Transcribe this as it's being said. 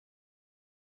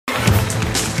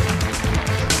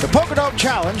The PokerDome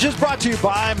Challenge is brought to you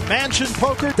by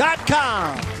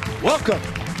MansionPoker.com. Welcome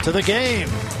to the game.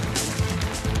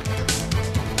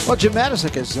 Well, Jim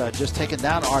Matysik has just taken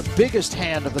down our biggest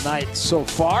hand of the night so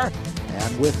far.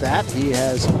 And with that, he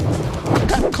has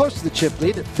gotten close to the chip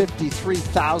lead at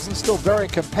 53,000. Still very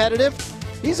competitive.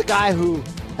 He's a guy who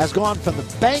has gone from the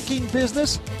banking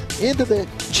business into the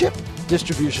chip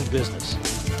distribution business.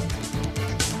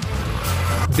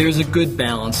 There's a good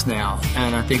balance now,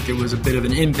 and I think there was a bit of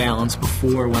an imbalance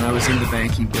before when I was in the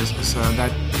banking business. That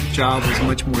job was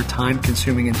much more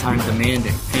time-consuming and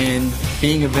time-demanding. And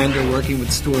being a vendor working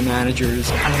with store managers,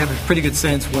 I have a pretty good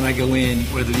sense when I go in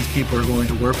whether these people are going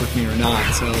to work with me or not.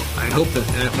 So I hope that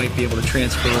that might be able to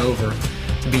transfer over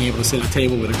to being able to sit at a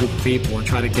table with a group of people and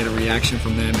try to get a reaction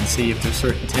from them and see if there's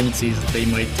certain tendencies that they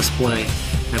might display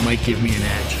that might give me an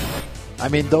edge. I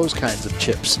mean, those kinds of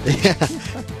chips.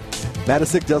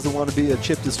 Matysik doesn't want to be a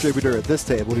chip distributor at this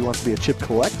table. He wants to be a chip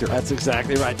collector. That's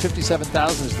exactly right.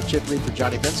 57,000 is the chip lead for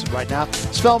Johnny Vincent right now.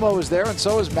 Svelmo is there, and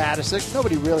so is Matysik.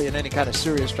 Nobody really in any kind of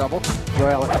serious trouble.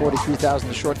 Royale at 43,000,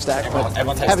 the short stack.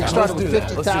 But having started with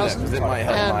 50,000,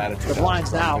 and the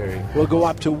blinds now will go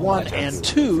up to 1 and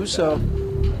 2, so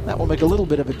that will make a little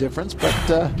bit of a difference, but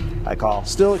I call.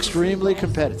 Still extremely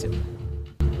competitive.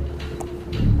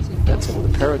 That's it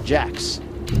with a pair of jacks.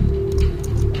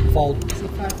 Fold.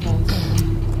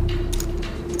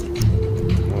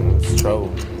 It's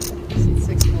trouble.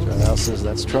 Al says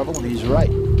that's trouble, and he's right.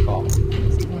 Call.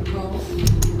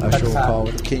 Usher will call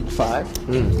with a king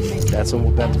 5. That's what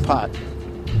will bet the pot.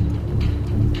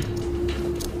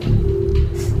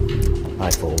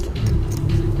 I fold.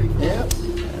 Yep.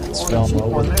 And Svelmo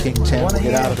with a king 10 will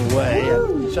get out of the way.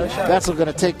 Betzel going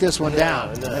to take this one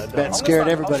down. That bet scared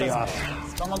everybody off.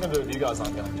 I'm not going to do it if you guys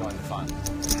aren't going to join the fun.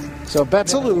 So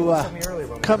Betzel, who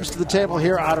comes to the table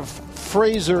here out of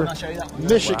Fraser,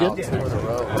 Michigan,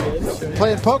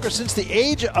 playing poker since the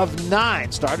age of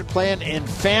 9. Started playing in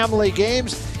family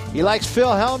games. He likes Phil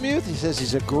Hellmuth. He says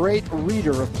he's a great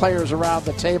reader of players around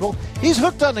the table. He's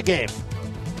hooked on the game.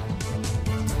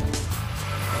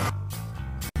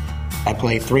 I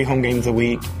play 3 home games a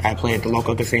week. I play at the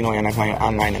local casino, and I play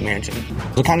online at Mansion.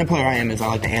 The kind of player I am is I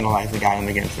like to analyze the guy I'm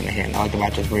against in the hand. I like to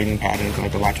watch his reading patterns. I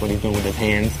like to watch what he's doing with his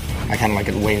hands. I kind of like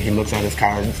the way he looks at his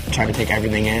cards, try to take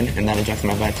everything in, and then adjust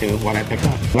my bet to what I pick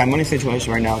up. My money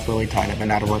situation right now is really tight. I've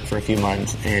been out of work for a few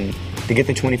months, and to get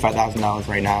the $25,000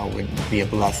 right now would be a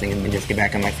blessing, and just get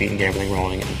back on my feet and gambling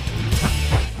rolling.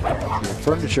 The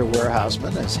furniture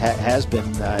warehouseman has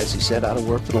been, as he said, out of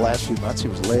work for the last few months. He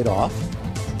was laid off.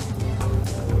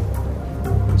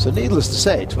 So needless to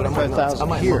say,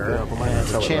 25,000 here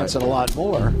and a chance at a lot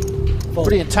more.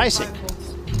 Pretty enticing.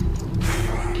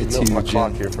 It's huge.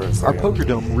 Our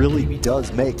PokerDome really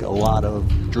does make a lot of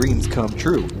dreams come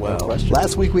true. Well,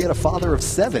 last week we had a father of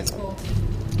 7.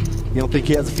 You don't think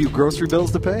he has a few grocery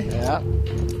bills to pay? Yeah.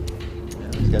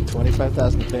 He's got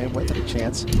 25,000 to pay him with, and a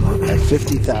chance at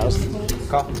 50,000.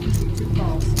 Call.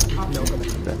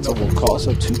 Betzel will call.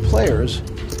 So 2 players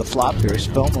to the flop here.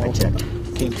 Svelmo,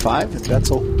 king 5, and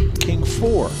Betzel, king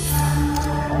 4.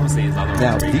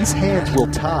 Now, these hands will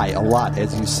tie a lot,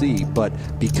 as you see, but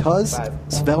because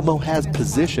Svelmo has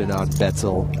position on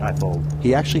Betzel,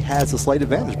 he actually has a slight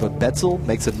advantage. But Betzel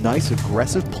makes a nice,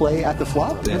 aggressive play at the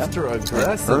flop. Mr.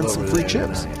 Aggressive. Earns some free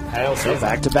chips. So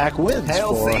back-to-back wins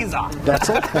for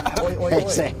Betzel.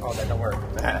 Wait. Oh, that don't work.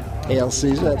 Hail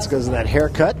Caesar, that's because of that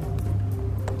haircut.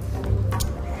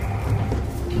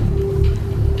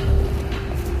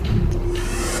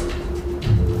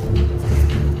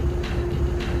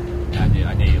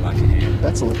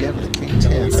 Betzel again with king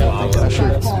 10.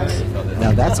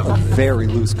 Now that's a very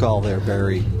loose call there,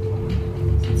 Barry.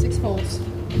 6 folds.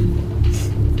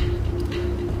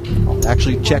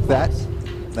 Actually, check that.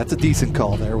 That's a decent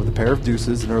call there with a pair of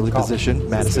deuces in early position.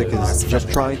 Matysik is just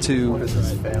trying to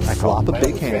flop a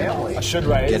big hand. I should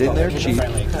raise. Get in there cheap.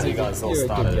 You guys all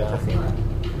started.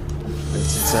 Vincent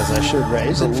says I should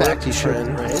raise. In fact, he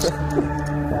should raise.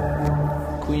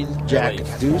 Queen, Jack,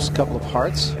 Deuce, couple of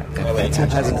hearts. And Benson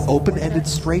has an open-ended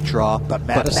straight draw, but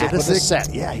Matysik with the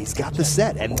set. Yeah, he's got the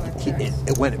set, and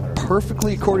it went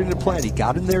perfectly according to plan. He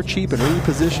got in there cheap in early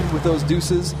position with those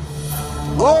deuces.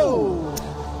 Whoa!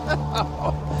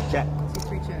 Check.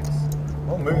 3 checks.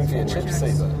 Well, moving for your chips,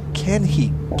 Caesar. Can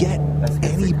he get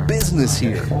any business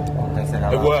here?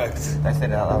 It worked. I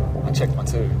checked my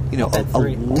 2. You know, a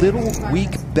little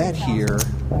weak bet here,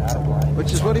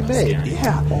 Which is what he made.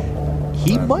 Yeah.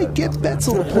 He might get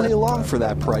Betzel to play along for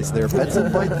that price there.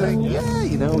 Betzel might think, yeah,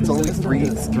 you know, it's only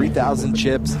 3,000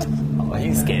 chips. Oh,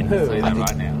 he's scared to say that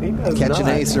right now. Catch an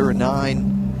ace or a 9.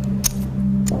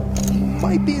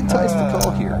 might be enticed to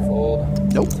call here.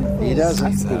 Nope. He doesn't.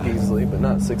 I spook easily, but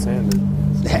not six-handed.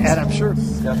 And I'm sure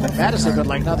Madison would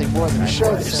like nothing more than to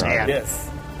show this hand. Yes.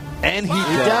 And he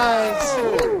Dives.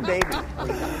 Ooh, baby.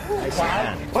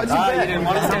 What's you didn't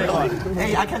want to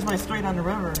Hey, I catch my straight on the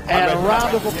river. And a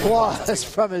round of applause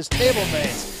from his table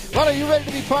mates. Well, are you ready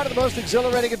to be part of the most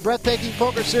exhilarating and breathtaking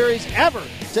poker series ever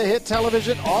to hit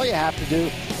television? All you have to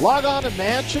do, log on to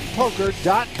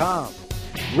mansionpoker.com.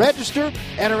 Register,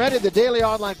 enter any of the daily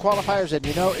online qualifiers, and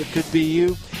you know it could be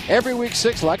you. Every week,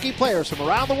 6 lucky players from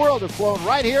around the world have flown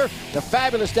right here to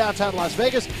fabulous downtown Las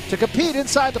Vegas to compete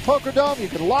inside the Poker Dome. You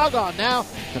can log on now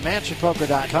to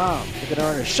mansionpoker.com. You can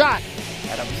earn a shot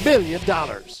at $1 million.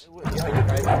 That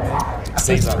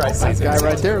guy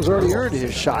right there has already earned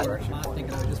his shot.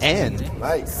 And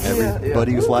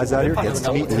everybody who flies out here gets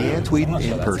to meet Leanne Tweeden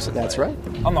in person. That's right.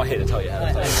 I'm not here to tell you how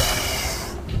to play.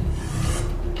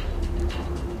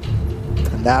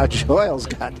 And now Joel's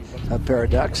got a pair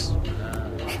of ducks.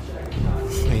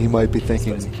 He might be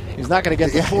thinking, He's not going to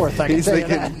get the fourth. I can he's tell you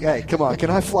thinking, that. hey, come on, can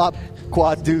I flop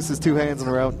quad deuces 2 hands in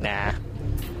a row? Nah,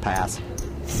 pass.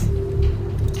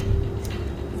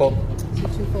 Fold.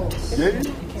 2 folds. 3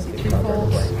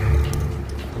 folds.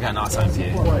 We got an odd time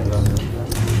here.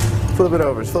 Flip it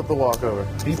over. Flip the walk over.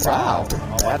 Wow,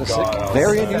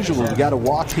 very unusual. We got a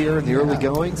walk here in the early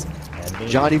goings.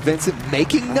 Johnny Vincent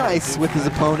making nice with his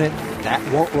opponent. That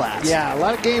won't last. Yeah, a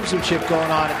lot of games of chip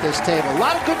going on at this table. A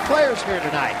lot of good players here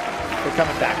tonight. They're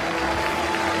coming back.